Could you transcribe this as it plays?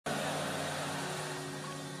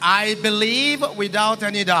I believe without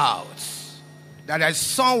any doubt that there's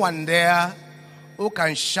someone there who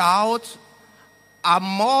can shout a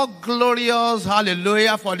more glorious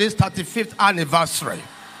hallelujah for this 35th anniversary.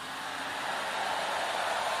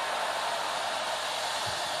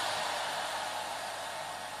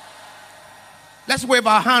 Let's wave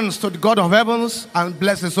our hands to the God of heavens and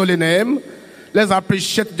bless his holy name. Let's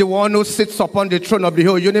appreciate the one who sits upon the throne of the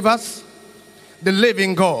whole universe, the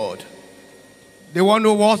living God, the one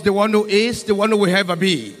who was, the one who is, the one who will ever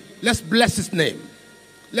be. Let's bless his name.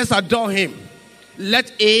 Let's adore him. Let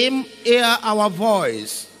him hear our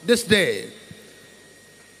voice this day.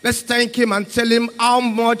 Let's thank him and tell him how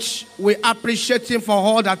much we appreciate him for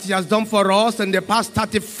all that he has done for us in the past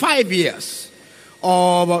 35 years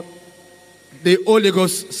of the Holy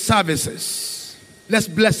Ghost services. Let's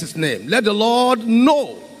bless his name. Let the Lord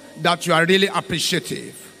know that you are really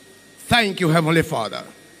appreciative. Thank you, Heavenly Father.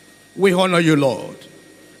 We honor you, Lord.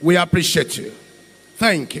 We appreciate you.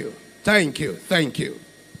 Thank you. Thank you. Thank you.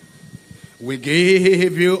 We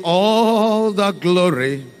give you all the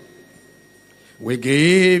glory. We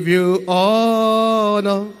give you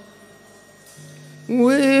honor.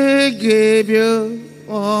 We give you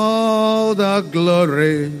all the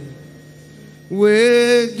glory.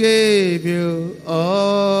 We give you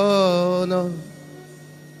honor.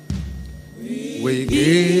 We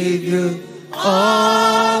give you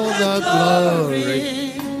all the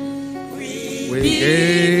glory. We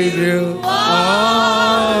give you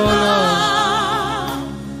honor.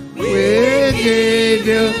 We give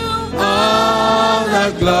you all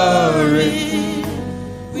the glory.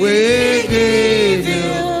 We give you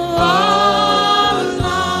honor.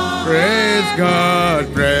 Praise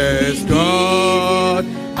God, praise God.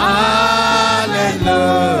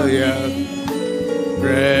 Hallelujah.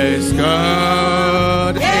 Praise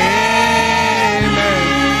God. Amen.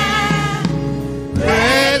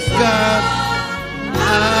 Praise God.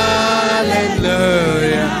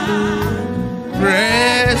 Hallelujah.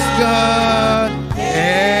 Praise God.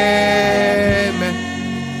 Amen.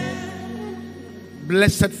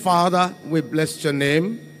 Blessed Father, we bless your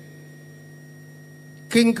name.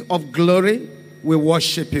 King of glory, we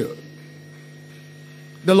worship you.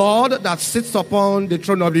 The Lord that sits upon the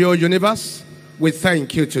throne of the whole universe, we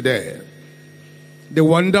thank you today. The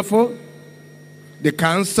wonderful, the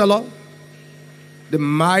counselor, the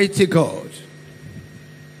mighty God,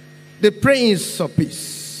 the Prince of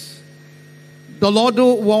Peace, the Lord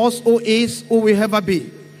who was, who is, who will ever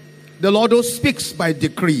be, the Lord who speaks by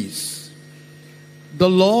decrees, the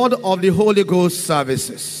Lord of the Holy Ghost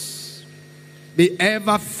services, the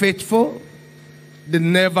ever faithful, the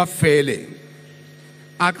never failing.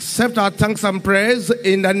 Accept our thanks and praise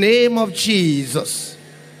in the name of Jesus.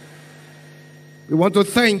 We want to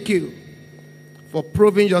thank you for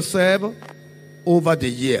proving yourself over the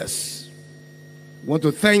years. We want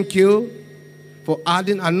to thank you for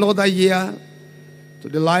adding another year to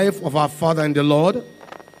the life of our Father in the Lord.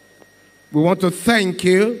 We want to thank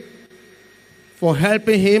you for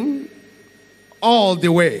helping him all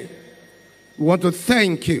the way. We want to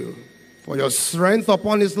thank you for your strength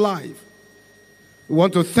upon his life. We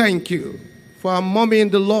want to thank you for our mommy in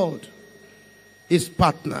the Lord, his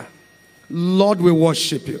partner. Lord, we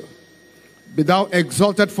worship you. Be thou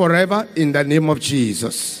exalted forever in the name of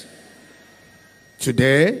Jesus.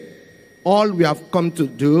 Today, all we have come to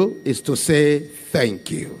do is to say thank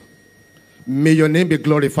you. May your name be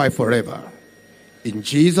glorified forever. In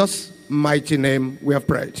Jesus' mighty name we have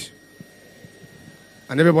prayed.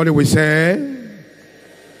 And everybody will say,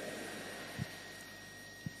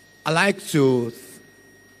 I like to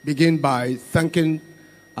begin by thanking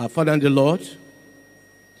our Father in the Lord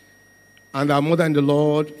and our Mother in the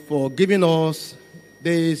Lord for giving us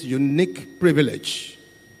this unique privilege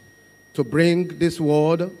to bring this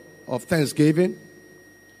word of thanksgiving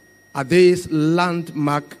at this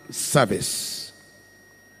landmark service.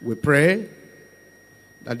 We pray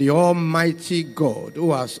that the Almighty God,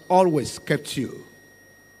 who has always kept you,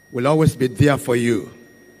 will always be there for you.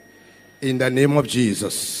 In the name of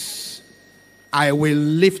Jesus. I will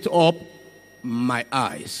lift up my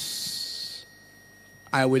eyes.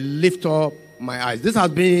 I will lift up my eyes. This has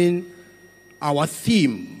been our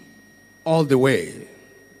theme all the way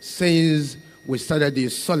since we started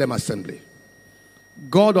this solemn assembly.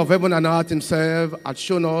 God of heaven and earth himself had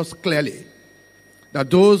shown us clearly that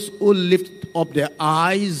those who lift up their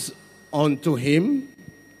eyes unto him,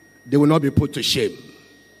 they will not be put to shame.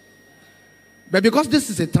 But because this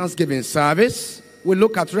is a Thanksgiving service, we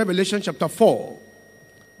look at Revelation chapter 4,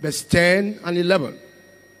 verse 10 and 11.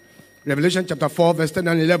 Revelation chapter 4, verse 10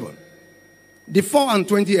 and 11. The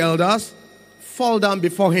 24 elders fall down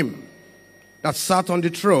before him that sat on the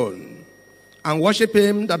throne, and worship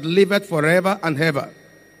him that liveth forever and ever,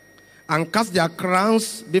 and cast their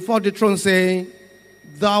crowns before the throne, saying,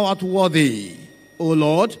 Thou art worthy, O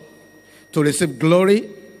Lord, to receive glory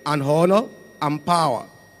and honor and power.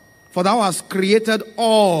 For thou hast created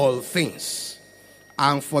all things,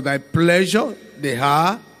 and for thy pleasure they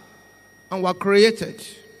are and were created.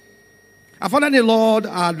 I found that the Lord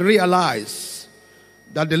had realized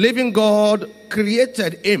that the living God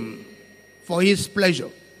created him for his pleasure.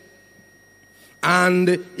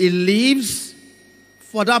 And he lives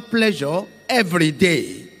for that pleasure every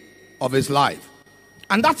day of his life.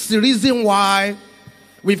 And that's the reason why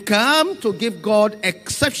we've come to give God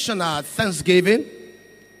exceptional thanksgiving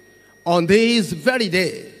on this very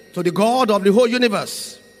day to the God of the whole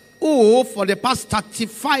universe, who for the past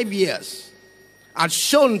 35 years has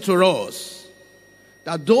shown to us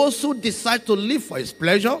that those who decide to live for his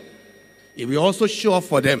pleasure, he will also show up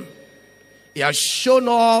for them. He has shown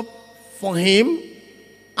up for him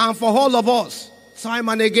and for all of us time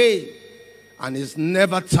and again, and is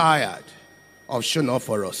never tired of showing up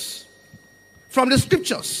for us. From the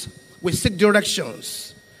scriptures, we seek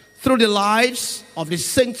directions through the lives of the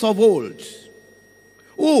saints of old,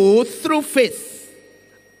 who through faith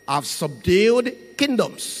have subdued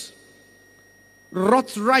kingdoms,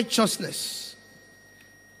 wrought righteousness,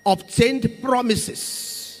 obtained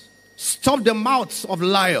promises, stopped the mouths of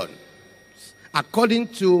lions, according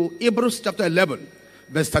to Hebrews chapter 11,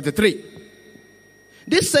 verse 33.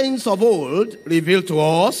 These saints of old reveal to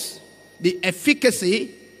us the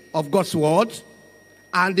efficacy of God's word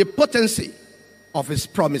and the potency of his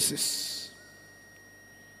promises.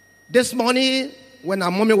 This morning, when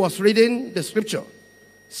our mommy was reading the scripture,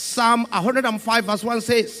 Psalm 105 verse 1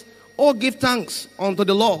 says, Oh, give thanks unto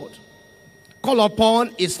the Lord, call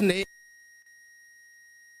upon his name.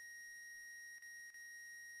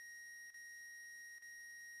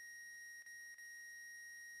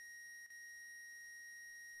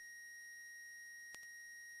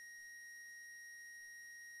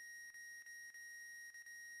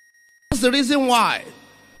 That's the reason why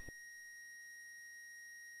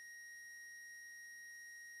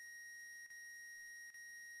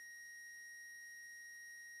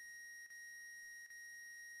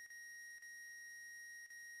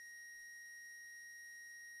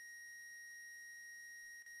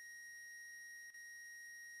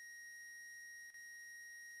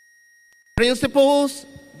principles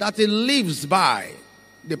that he lives by,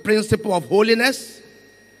 the principle of holiness,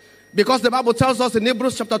 because the Bible tells us in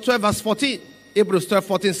Hebrews chapter 12 verse 14, Hebrews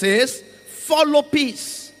 12:14 says, follow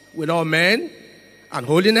peace with all men and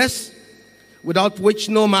holiness, without which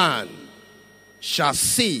no man shall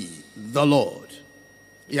see the Lord.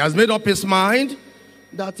 He has made up his mind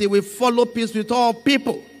that he will follow peace with all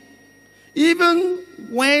people, even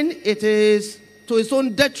when it is to his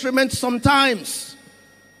own detriment sometimes.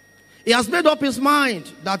 He has made up his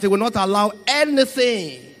mind that he will not allow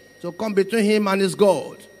anything to come between him and his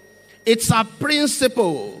God. It's a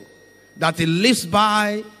principle that he lives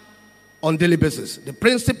by on a daily basis. The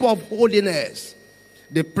principle of holiness.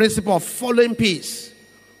 The principle of following peace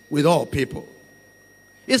with all people.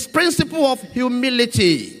 It's principle of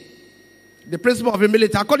humility. The principle of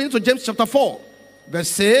humility, according to James chapter 4, verse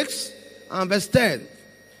 6 and verse 10.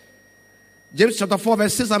 James chapter 4,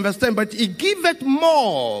 verse 6 and verse 10. But he giveth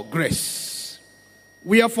more grace.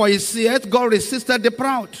 Wherefore he saith, God resisted the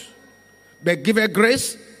proud, but giveth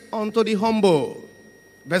grace unto the humble.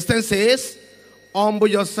 Verse 10 says, humble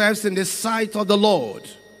yourselves in the sight of the Lord,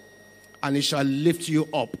 and he shall lift you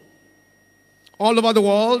up. All over the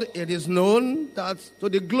world, it is known that to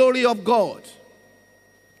the glory of God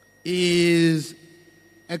is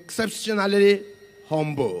exceptionally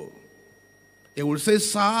humble. He will say,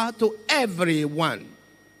 sir, to everyone.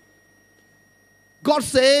 God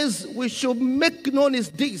says we should make known his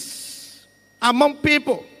deeds among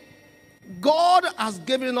people. God has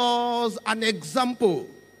given us an example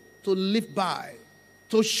to live by,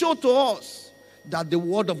 to show to us that the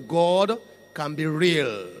word of God can be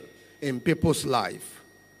real in people's life.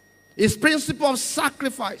 His principle of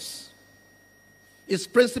sacrifice, his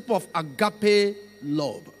principle of agape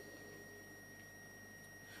love.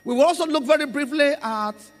 We will also look very briefly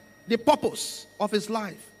at the purpose of his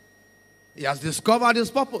life. He has discovered his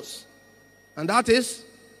purpose, and that is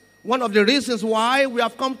one of the reasons why we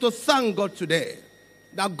have come to thank God today.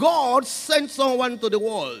 That God sent someone to the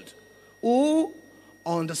world who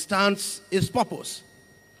understands his purpose.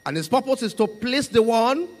 And his purpose is to please the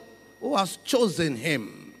one who has chosen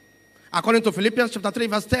him. According to Philippians chapter 3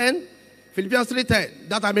 verse 10, Philippians 3:10,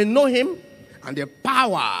 that I may know him and the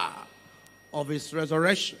power of his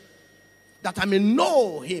resurrection. That I may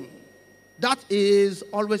know him, That is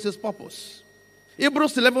always his purpose.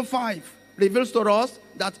 Hebrews 11:5 reveals to us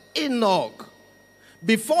that Enoch,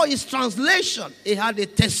 before his translation, he had a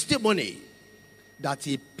testimony that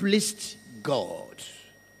he pleased God.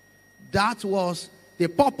 That was the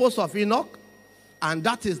purpose of Enoch, and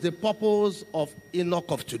that is the purpose of Enoch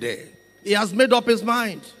of today. He has made up his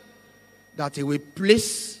mind that he will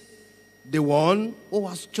please the one who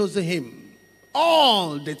has chosen him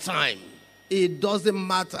all the time. It doesn't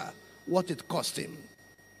matter what it cost him.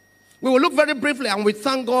 We will look very briefly, and we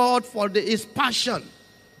thank God for his passion.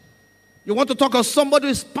 You want to talk of somebody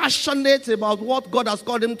who is passionate about what God has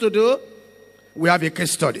called him to do? We have a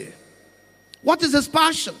case study. What is his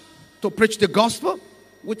passion? To preach the gospel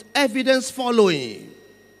with evidence following.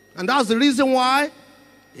 And that's the reason why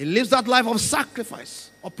he lives that life of sacrifice,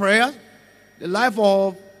 of prayer, the life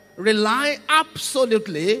of relying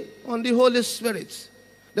absolutely on the Holy Spirit.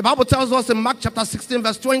 The Bible tells us in Mark chapter 16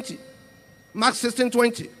 verse 20. Mark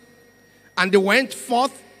 16:20. And they went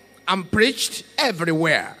forth and preached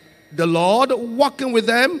everywhere, the Lord walking with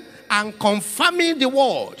them and confirming the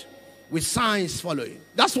word with signs following.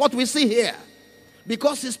 That's what we see here.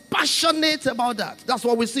 Because he's passionate about that. That's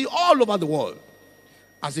what we see all over the world.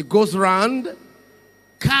 As he goes around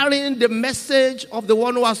carrying the message of the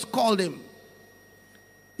one who has called him.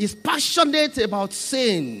 He's passionate about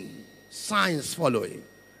seeing signs following.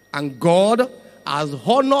 And God has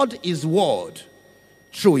honored his word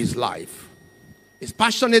through his life. He's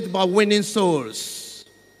passionate about winning souls.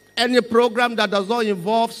 Any program that does not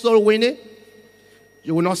involve soul winning,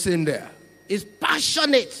 you will not see him there. He's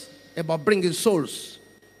passionate about bringing souls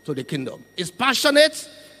to the kingdom. He's passionate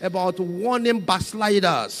about warning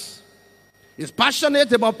backsliders. He's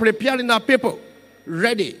passionate about preparing our people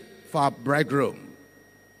ready for our bridegroom.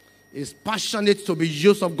 He's passionate to be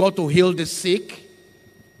used of God to heal the sick,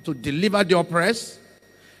 to deliver the oppressed,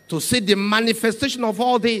 to see the manifestation of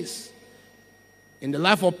all this in the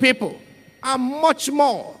life of people, and much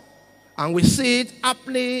more. And we see it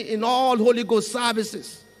happening in all Holy Ghost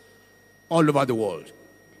services all over the world.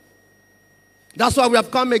 That's why we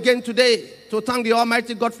have come again today to thank the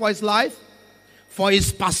Almighty God for his life, for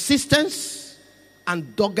his persistence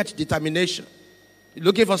and dogged determination. You're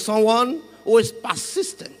looking for someone who is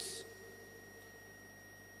persistent,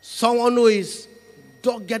 someone who is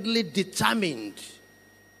doggedly determined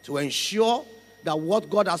to ensure that what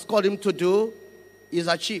God has called him to do is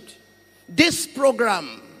achieved. This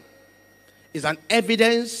program is an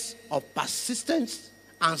evidence of persistence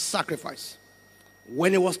and sacrifice.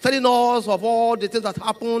 When he was telling us of all the things that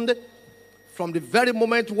happened from the very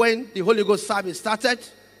moment when the Holy Ghost service started,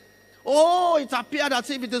 it appeared as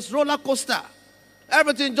if it is roller coaster.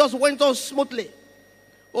 Everything just went on smoothly.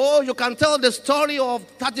 You can tell the story of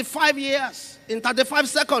 35 years in 35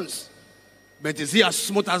 seconds. But is it as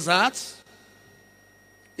smooth as that?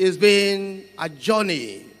 It's been a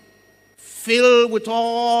journey filled with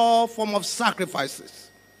all forms of sacrifices.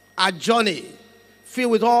 A journey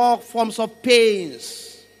filled with all forms of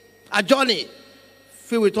pains. A journey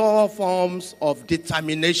filled with all forms of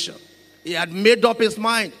determination. He had made up his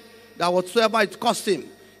mind that whatsoever it cost him,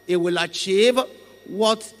 he will achieve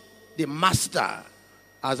what the master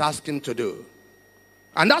has asked him to do.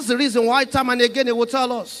 And that's the reason why time and again he will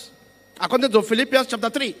tell us, according to Philippians chapter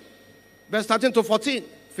 3, verse 13 to 14.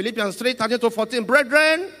 Philippians 3, 13 to 14.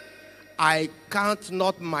 Brethren, I count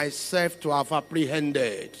not myself to have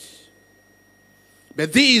apprehended.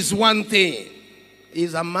 But this one thing,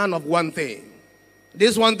 is a man of one thing.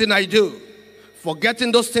 This one thing I do,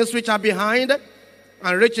 forgetting those things which are behind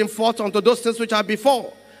and reaching forth unto those things which are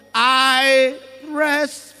before. I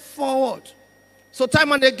press forward. So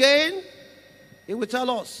time and again, he will tell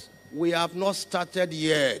us, we have not started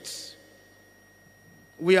yet.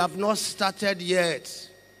 We have not started yet.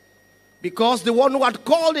 Because the one who had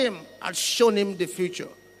called him had shown him the future.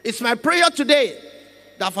 It's my prayer today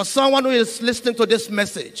that for someone who is listening to this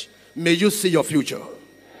message, may you see your future.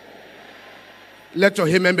 Let your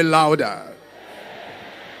amen be louder.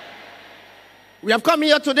 We have come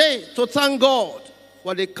here today to thank God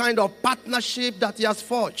for the kind of partnership that he has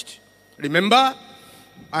forged. Remember,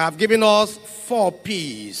 I have given us 4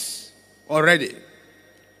 P's already.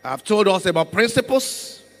 I have told us about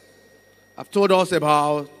principles. I've told us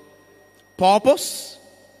about purpose.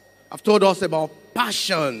 I've told us about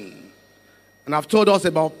passion. And I've told us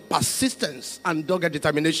about persistence and dogged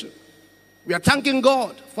determination. We are thanking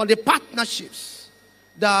God for the partnerships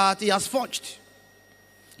that he has forged.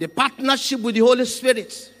 The partnership with the Holy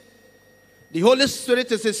Spirit. The Holy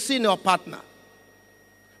Spirit is a senior partner.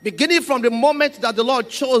 Beginning from the moment that the Lord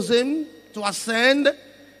chose him to ascend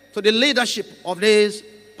to the leadership of this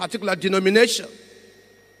particular denomination.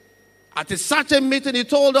 At a certain meeting, he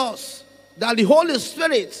told us that the Holy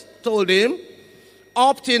Spirit told him,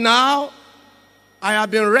 up till now, I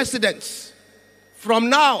have been resident.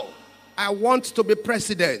 From now, I want to be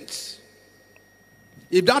president.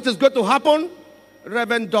 If that is going to happen,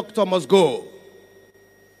 Reverend Doctor must go.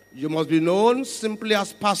 You must be known simply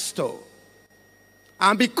as pastor.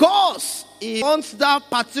 And because he wants that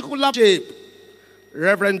particular shape,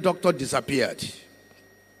 Reverend Doctor disappeared.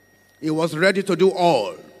 He was ready to do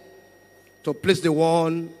all to please the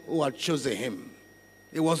one who had chosen him.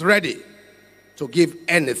 He was ready to give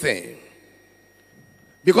anything.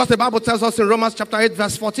 Because the Bible tells us in Romans chapter 8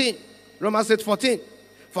 verse 14, Romans 8:14,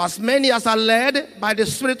 for as many as are led by the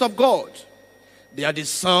Spirit of God, they are the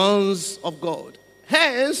sons of God.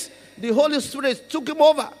 Hence, the Holy Spirit took him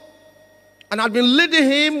over and had been leading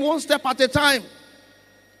him one step at a time.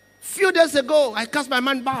 Few days ago, I cast my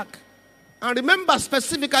mind back and remember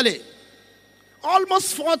specifically,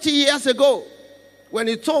 almost 40 years ago, when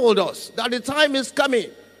he told us that the time is coming,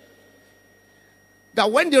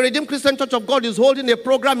 that when the Redeemed Christian Church of God is holding a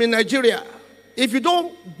program in Nigeria, if you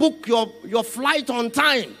don't book your flight on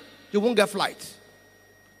time, you won't get flight.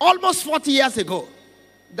 Almost 40 years ago.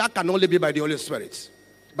 That can only be by the Holy Spirit.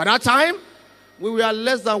 By that time, we were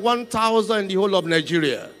less than 1,000 in the whole of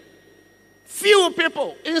Nigeria. Few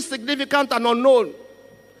people, insignificant and unknown.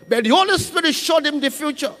 But the Holy Spirit showed him the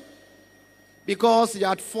future because he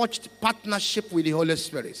had forged partnership with the Holy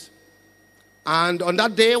Spirit. And on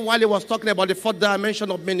that day, while he was talking about the fourth dimension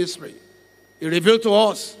of ministry, he revealed to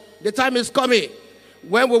us, the time is coming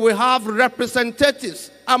when we will have representatives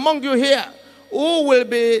among you here who will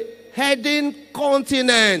be heading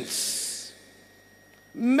continents.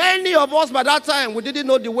 Many of us by that time, we didn't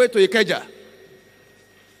know the way to Ikeja.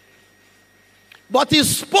 But he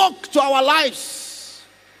spoke to our lives.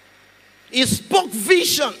 He spoke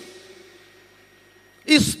vision.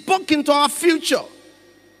 He spoke into our future.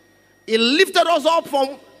 He lifted us up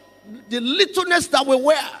from the littleness that we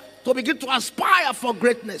were to begin to aspire for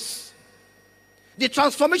greatness. The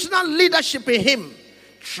transformational leadership in him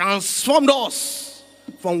transformed us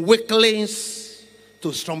from weaklings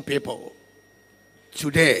to strong people.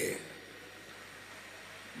 Today,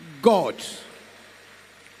 God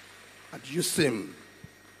had used him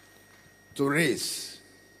to raise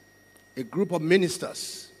a group of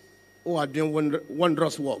ministers who are doing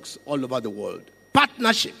wondrous works all over the world.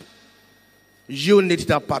 Partnership. You need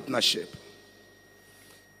that partnership.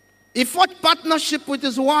 He forged partnership with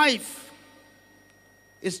his wife,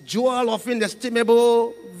 his jewel of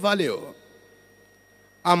inestimable value,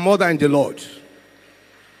 our mother in the Lord,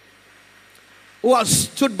 who has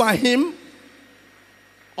stood by him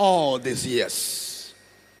all these years.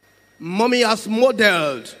 Mommy has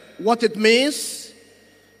modeled what it means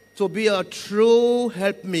to be a true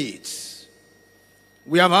helpmeet.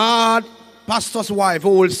 We have had pastor's wife who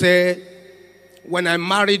will say, when I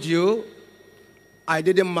married you, I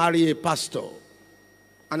didn't marry a pastor.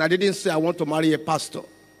 And I didn't say I want to marry a pastor.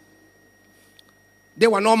 They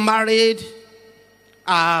were not married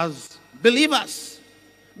as believers.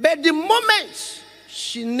 But the moment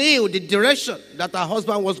she knew the direction that her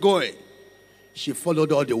husband was going, she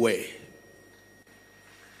followed all the way.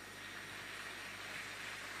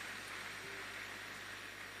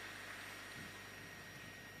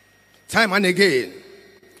 Time and again,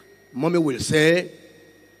 mommy will say,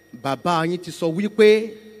 Baba, yín ti sọ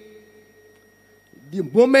wípé. The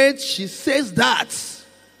moment she says that,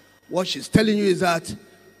 what she's telling you is that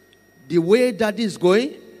the way daddy is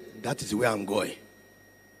going, that is where I'm going.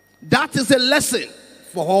 That is a lesson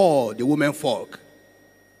for all the women folk.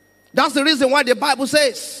 That's the reason why the Bible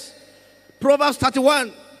says, Proverbs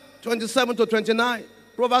 31, 27 to 29.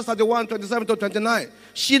 Proverbs 31, 27 to 29.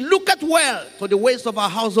 She looketh well to the ways of her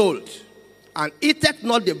household, and eateth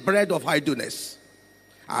not the bread of idleness.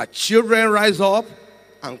 Her children rise up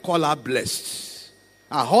and call her blessed.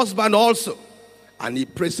 Her husband also, and he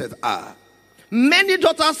praiseth her. Many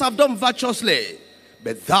daughters have done virtuously,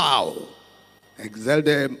 but thou excel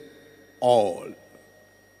them all.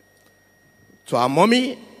 To our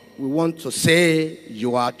mommy, we want to say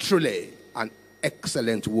you are truly an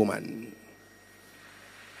excellent woman.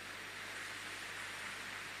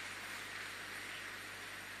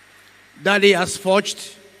 Daddy has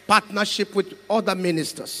forged partnership with other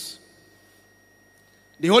ministers.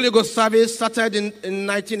 The Holy Ghost service started in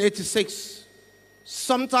 1986.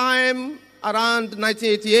 Sometime around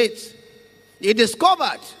 1988, he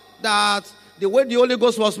discovered that the way the Holy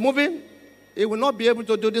Ghost was moving, he would not be able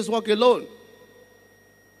to do this work alone.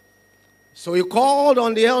 So he called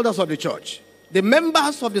on the elders of the church, the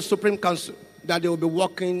members of the Supreme Council, that they will be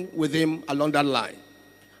working with him along that line.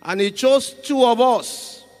 And he chose two of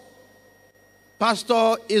us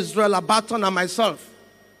Pastor Israel Abaton and myself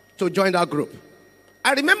to join that group.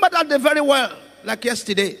 I remember that day very well, like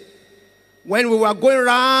yesterday, when we were going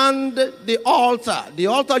around the altar. The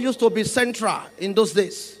altar used to be central in those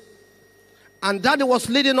days. And Daddy was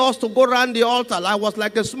leading us to go around the altar. I was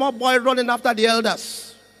like a small boy running after the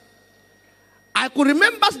elders. I could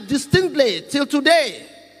remember distinctly till today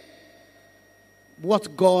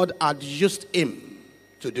what God had used him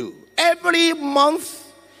to do. Every month,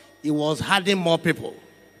 he was adding more people.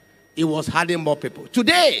 He was adding more people.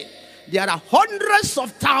 Today, there are hundreds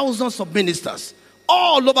of thousands of ministers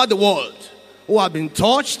all over the world who have been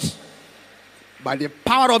touched by the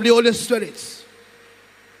power of the Holy Spirit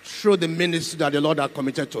through the ministry that the Lord has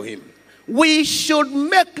committed to him. We should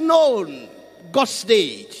make known God's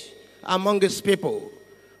stage among his people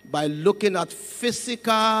by looking at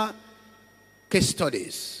physical case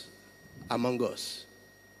studies among us.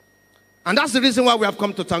 And that's the reason why we have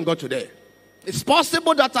come to thank God today. It's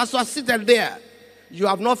possible that as you are seated there, you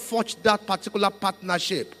have not forged that particular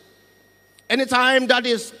partnership. Anytime that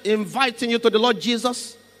is inviting you to the Lord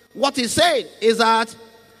Jesus, what he said is that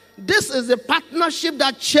this is a partnership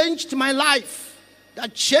that changed my life,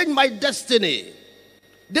 that changed my destiny.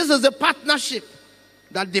 This is a partnership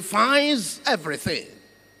that defines everything.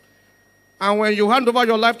 And when you hand over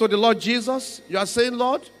your life to the Lord Jesus, you are saying,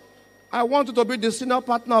 Lord, I want you to be the senior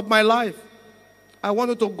partner of my life. I want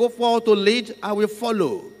you to go forward to lead. I will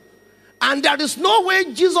follow. And there is no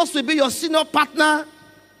way Jesus will be your senior partner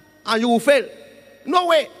and you will fail. No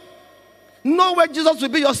way. No way Jesus will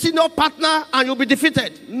be your senior partner and you'll be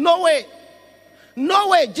defeated. No way. No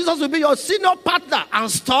way Jesus will be your senior partner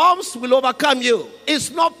and storms will overcome you.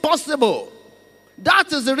 It's not possible.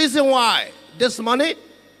 That is the reason why this morning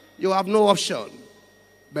you have no option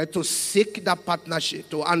but to seek that partnership,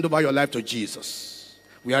 to hand over your life to Jesus.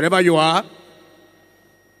 Wherever you are,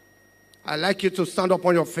 I'd like you to stand up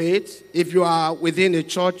on your feet. If you are within a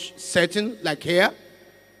church setting like here,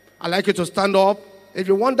 I'd like you to stand up. If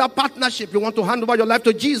you want that partnership, you want to hand over your life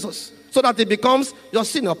to Jesus so that it becomes your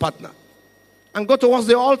senior partner. And go towards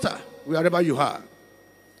the altar, wherever you are.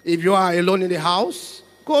 If you are alone in the house,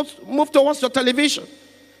 move towards your television.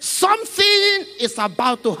 Something is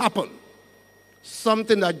about to happen.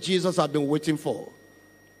 Something that Jesus has been waiting for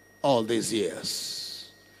all these years.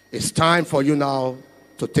 It's time for you now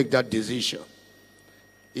to take that decision.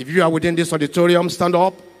 If you are within this auditorium, stand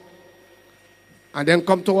up and then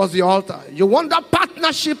come towards the altar. You want that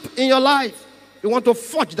partnership in your life. You want to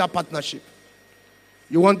forge that partnership.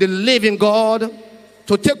 You want the living God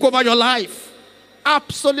to take over your life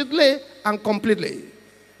absolutely and completely.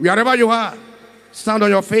 Wherever you are, stand on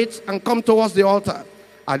your feet and come towards the altar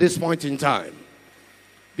at this point in time,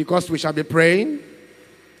 because we shall be praying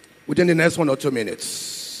within the next 1 or 2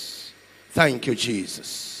 minutes. Thank you,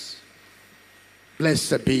 Jesus.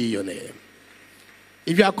 Blessed be your name.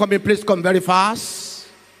 If you are coming, please come very fast.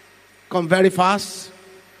 Come very fast.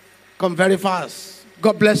 Come very fast.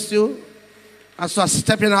 God bless you as you are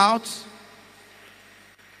stepping out.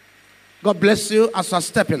 God bless you as you are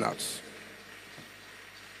stepping out.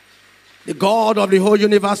 The God of the whole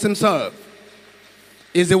universe himself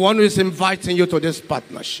is the one who is inviting you to this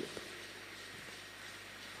partnership.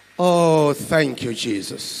 Oh, thank you,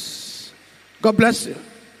 Jesus. God bless you.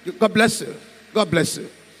 God bless you. God bless you.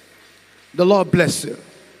 The Lord bless you.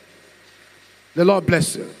 The Lord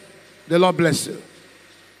bless you. The Lord bless you.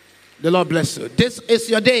 The Lord bless you. This is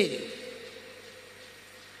your day.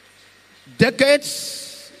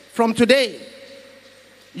 Decades from today,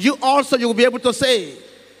 you will be able to say,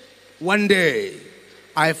 one day,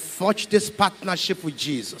 I forged this partnership with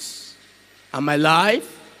Jesus. And my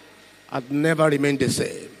life had never remained the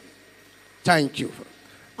same. Thank you.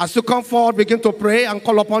 As you come forward, begin to pray and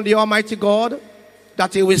call upon the Almighty God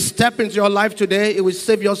that he will step into your life today. He will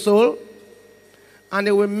save your soul. And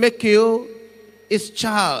he will make you his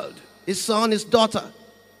child, his son, his daughter.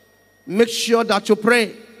 Make sure that you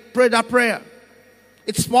pray. Pray that prayer.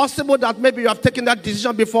 It's possible that maybe you have taken that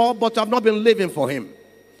decision before, but you have not been living for him.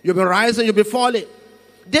 You'll be rising, you'll be falling.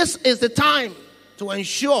 This is the time to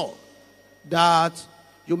ensure that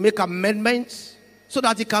you make amendments so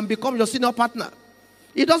that he can become your senior partner.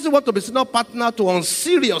 He doesn't want to be senior partner to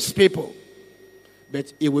unserious people.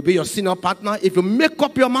 But he will be your senior partner if you make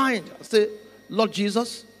up your mind. Say, Lord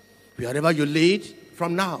Jesus, wherever you lead,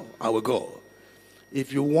 from now I will go.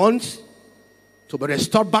 If you want to be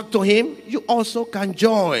restored back to him, you also can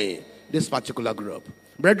join this particular group.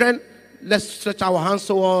 Brethren, let's stretch our hands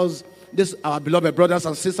towards this, our beloved brothers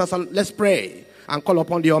and sisters, and let's pray and call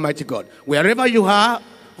upon the Almighty God. Wherever you are,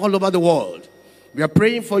 all over the world, we are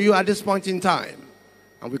praying for you at this point in time.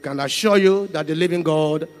 And we can assure you that the living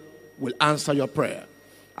God will answer your prayer.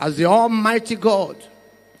 As the Almighty God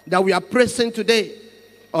that we are praising today,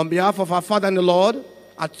 on behalf of our Father and the Lord,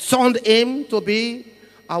 had turned him to be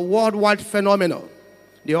a worldwide phenomenon.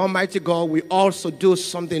 The Almighty God will also do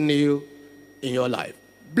something new in your life.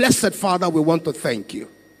 Blessed Father, we want to thank you.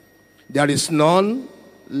 There is none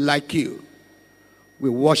like you. We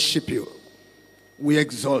worship you. We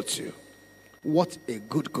exalt you. What a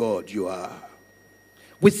good God you are.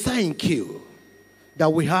 We thank you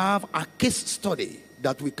that we have a case study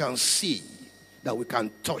that we can see, that we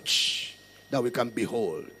can touch, that we can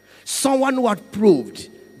behold. Someone who had proved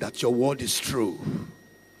that your word is true.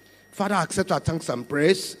 Father, accept our thanks and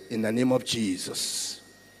praise in the name of Jesus.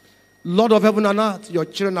 Lord of heaven and earth, your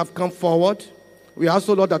children have come forward. We ask,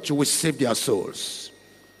 Lord, that you will save their souls.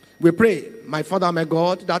 We pray, my Father, my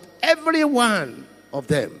God, that every one of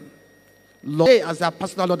them, Lord, as their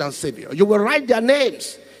personal Lord and Savior, you will write their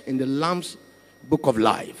names in the Lamb's book of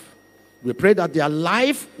life. We pray that their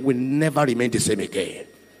life will never remain the same again.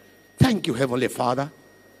 Thank you, Heavenly Father.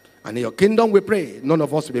 And in your kingdom we pray, none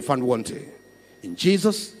of us will be found wanting. In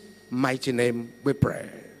Jesus' mighty name we pray.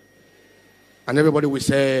 And everybody will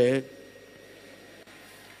say,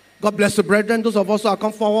 God bless you, brethren. Those of us who have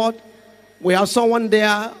come forward, we have someone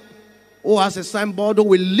there who has a signboard who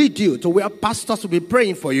will lead you to where pastors will be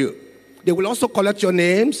praying for you. They will also collect your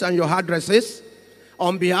names and your addresses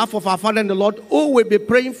on behalf of our Father and the Lord, who will be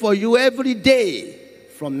praying for you every day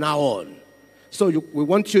from now on. So we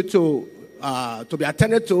want you to be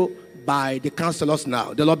attended to by the counselors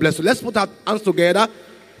now. The Lord bless you. Let's put our hands together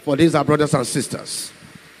for these, our brothers and sisters.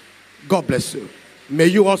 God bless you. May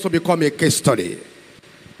you also become a case study.